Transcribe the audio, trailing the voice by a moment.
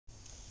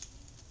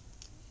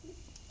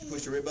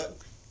Push the red button?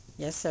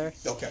 Yes, sir.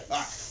 Okay, all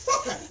right.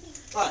 Okay,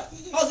 all right.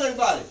 How's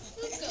everybody?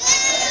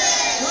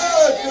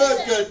 Good,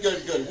 good, good,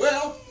 good, good.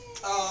 Well,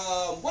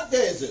 what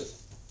day is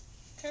this?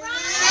 Friday.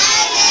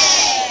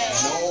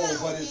 No,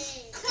 but it's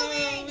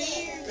Career.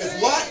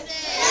 it's what?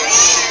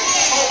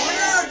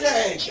 Career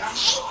Day.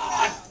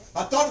 God,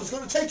 I thought it was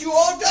going to take you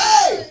all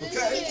day.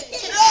 Okay.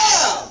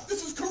 Yeah,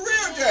 this is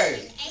Career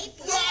Day.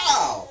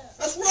 Wow,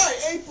 that's right.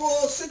 April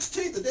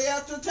 16th, the day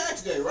after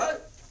tax day, right?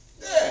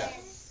 Yeah.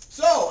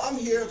 So I'm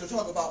here to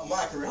talk about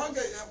my career.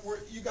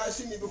 You guys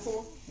seen me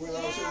before? When I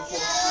was here before?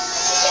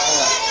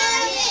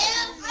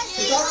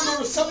 Because I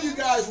remember some of you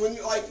guys when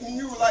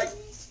you were like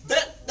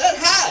that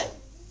high.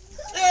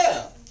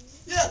 Yeah.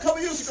 Yeah, a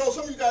couple years ago,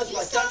 some of you guys were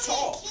like that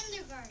tall.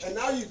 And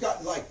now you've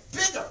gotten like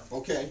bigger,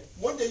 okay?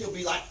 One day you'll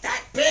be like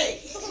that big,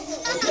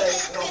 okay?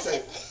 And I'll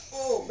say,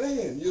 oh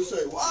man, you'll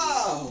say,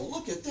 wow,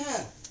 look at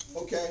that,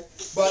 okay?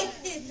 But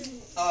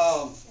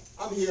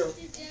I'm here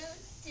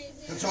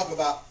to talk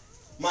about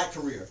my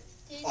career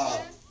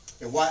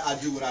and why I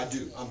do what I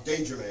do. I'm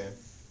DangerMan,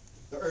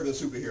 the urban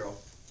superhero.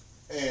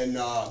 And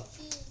I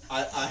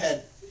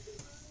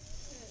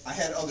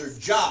had other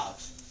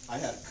jobs. I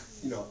had,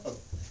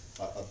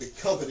 a big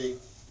company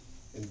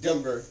in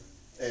Denver,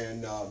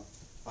 and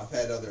I've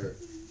had other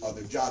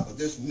jobs, but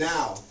this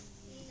now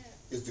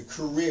is the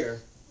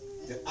career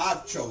that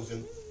I've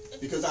chosen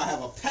because I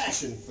have a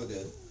passion for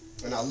this,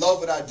 and I love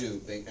what I do,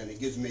 and it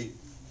gives me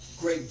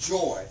great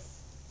joy.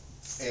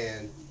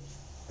 And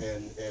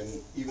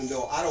even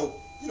though I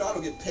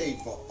don't get paid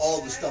for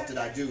all the stuff that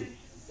I do,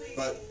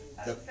 but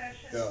the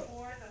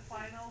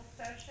final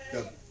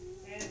session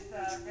is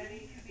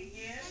ready to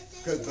begin.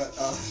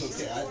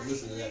 Okay, I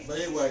listen to that. But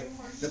anyway,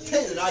 the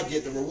pay that I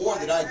get, the reward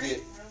that I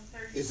get,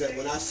 is that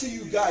when I see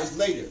you guys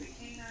later,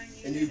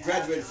 and you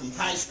graduated from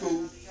high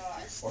school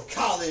or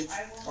college,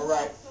 all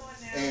right,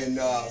 and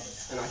I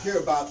hear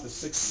about the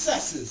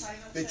successes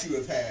that you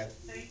have had,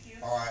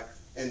 all right,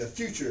 and the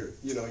future,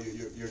 your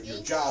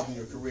job and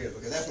your career,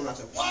 because that's when I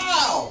say,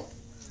 wow,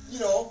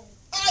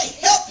 I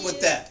helped with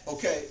that,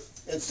 okay,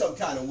 in some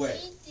kind of way,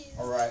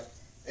 all right.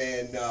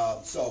 And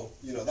so,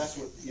 that's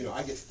what,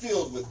 I get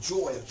filled with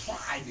joy and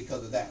pride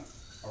because of that.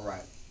 All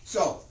right.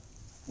 So,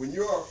 when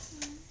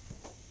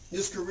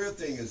this career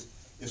thing is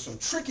some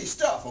tricky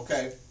stuff,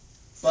 okay?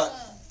 But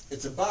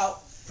it's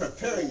about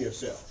preparing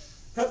yourself.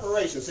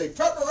 Preparation. Say,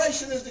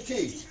 preparation is the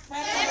key.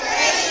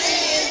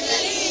 Preparation is the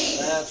key.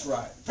 That's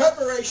right.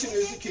 Preparation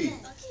is the key.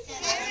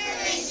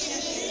 Preparation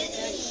is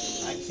the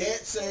key. I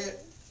can't say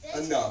it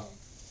enough,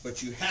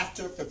 but you have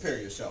to prepare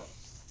yourself.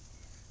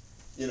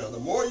 The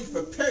more you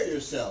prepare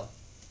yourself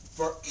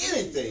for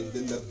anything,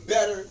 then the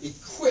better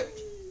equipped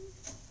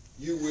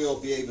you will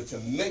be able to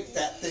make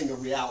that thing a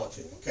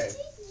reality, okay?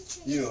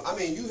 You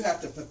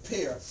have to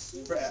prepare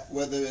for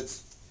whether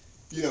it's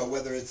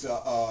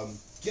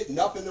getting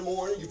up in the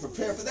morning, you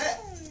prepare for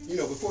that.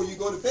 Before you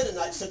go to bed at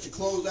night, set your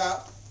clothes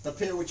out,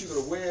 prepare what you're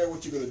going to wear,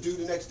 what you're going to do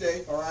the next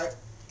day, all right?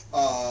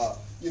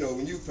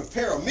 When you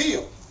prepare a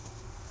meal,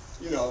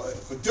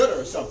 for dinner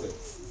or something,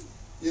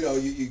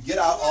 you get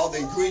out all the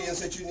ingredients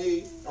that you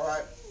need, all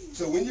right?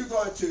 So when you're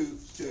going to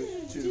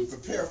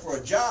prepare for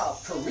a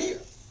job,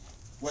 career,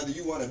 whether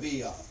you want to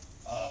be a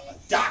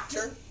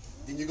doctor,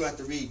 then you're going to have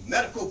to read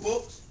medical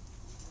books,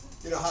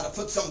 how to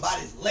put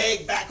somebody's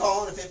leg back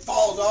on if it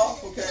falls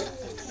off, okay?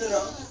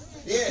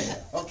 Yeah,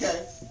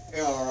 okay.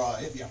 Or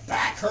if your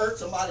back hurts,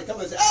 somebody come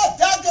and say, oh,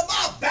 doctor,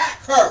 my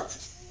back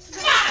hurts.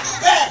 My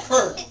back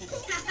hurts.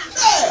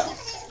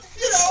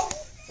 Yeah,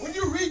 when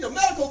you read the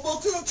medical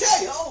books, it'll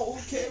tell you, oh,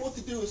 okay, what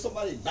to do if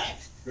somebody's back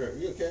hurt,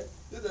 okay?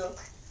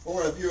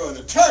 Or if you're an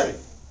attorney,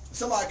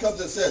 somebody comes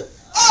and says,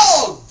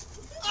 oh,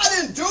 I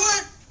didn't do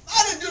it.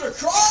 I didn't do the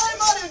crime.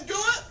 I didn't do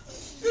it.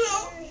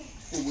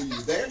 Well, were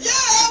you there? Yeah,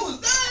 I was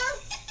there.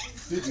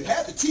 Did you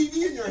have the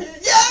TV in your hand?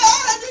 Yeah, I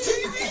had the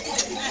TV.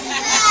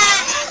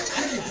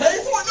 Did you pay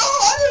for it? No,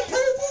 I didn't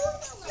pay for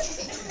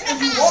it. And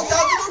you walked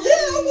out the door?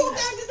 Yeah, I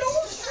walked out the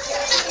door.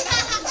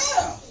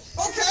 Yeah,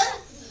 okay.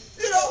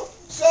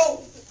 So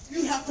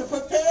you have to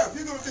prepare. If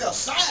you're going to be a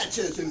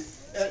scientist and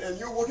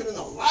you're working in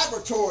a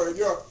laboratory and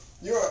you're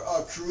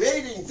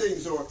creating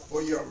things,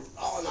 or you're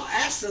an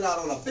astronaut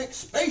on a big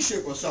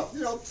spaceship or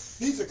something,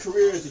 these are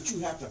careers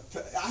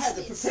that I had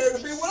to prepare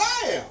to be what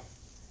I am.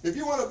 If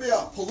you want to be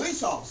a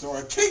police officer or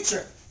a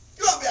teacher,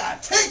 you want to be a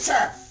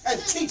teacher and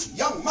teach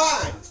young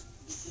minds,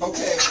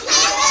 okay?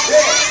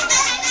 Yeah,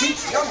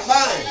 teach young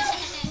minds.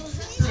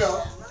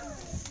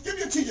 Give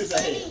your teachers a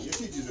hand. Your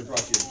teachers have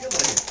brought you in. Give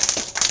them a hand.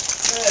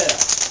 Yeah.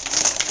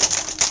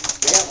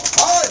 They have a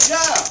hard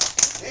job.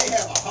 They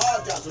have a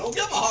hard job, so don't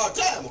give them a hard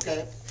time,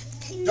 okay?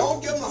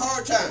 Don't give them a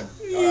hard time,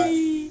 all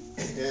right?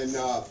 And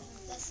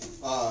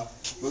I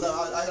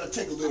got to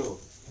take a little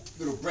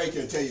break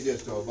here and tell you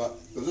this, though,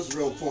 because this is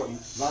real important.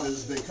 A lot of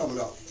this has been coming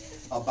up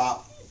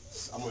about.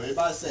 I'm going to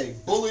everybody say,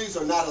 bullies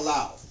are not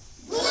allowed.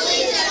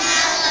 Bullies are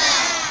not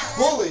allowed.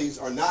 Bullies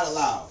are not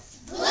allowed.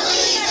 Bullies are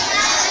not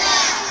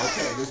allowed.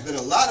 Okay, there's been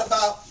a lot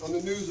on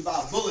the news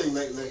about bullying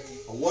lately.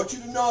 I want you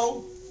to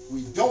know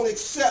we don't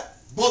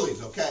accept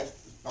bullies, okay?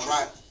 All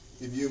right?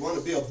 If you want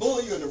to be a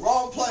bully, you're in the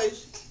wrong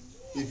place.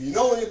 If you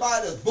know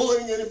anybody that's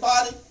bullying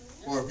anybody,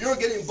 or if you're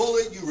getting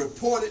bullied, you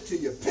report it to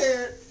your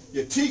parent,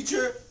 your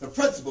teacher, the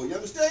principal. You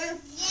understand?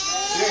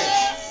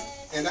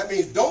 Yes. Yeah. And that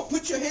means don't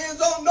put your hands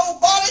on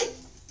nobody.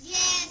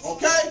 Yes.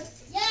 Okay?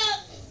 Yep.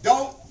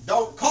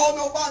 Don't call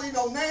nobody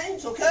no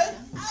names, okay?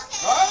 Okay.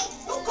 All right?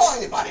 Don't call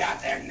anybody out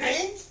their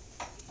names.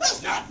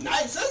 That's not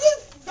nice, is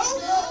it?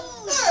 Don't.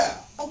 Yeah.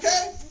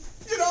 Okay?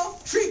 You know,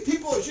 treat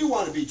people as you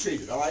want to be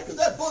treated, all right? Because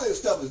that bullying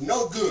stuff is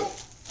no good.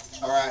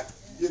 All right?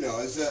 You know,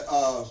 it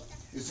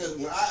says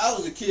when I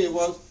was a kid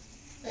once,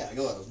 yeah, I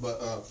was,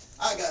 but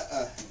I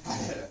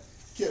had a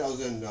kid, I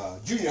was in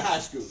junior high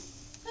school.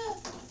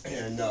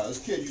 And this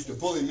kid used to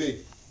bully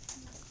me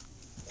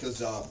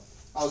because I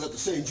was at the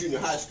same junior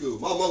high school.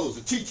 My mother was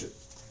a teacher,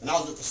 and I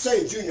was at the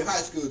same junior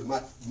high school that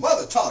my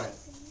mother taught at.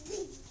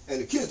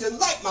 And the kids didn't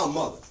like my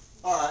mother,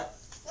 all right,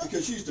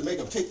 because she used to make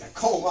them take that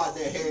comb out of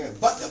their hair and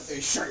button up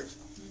their shirts.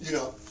 You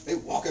know, they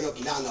walking up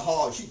and down the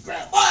hall, and she'd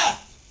grab,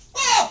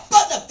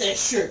 button up their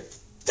shirt.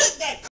 Take that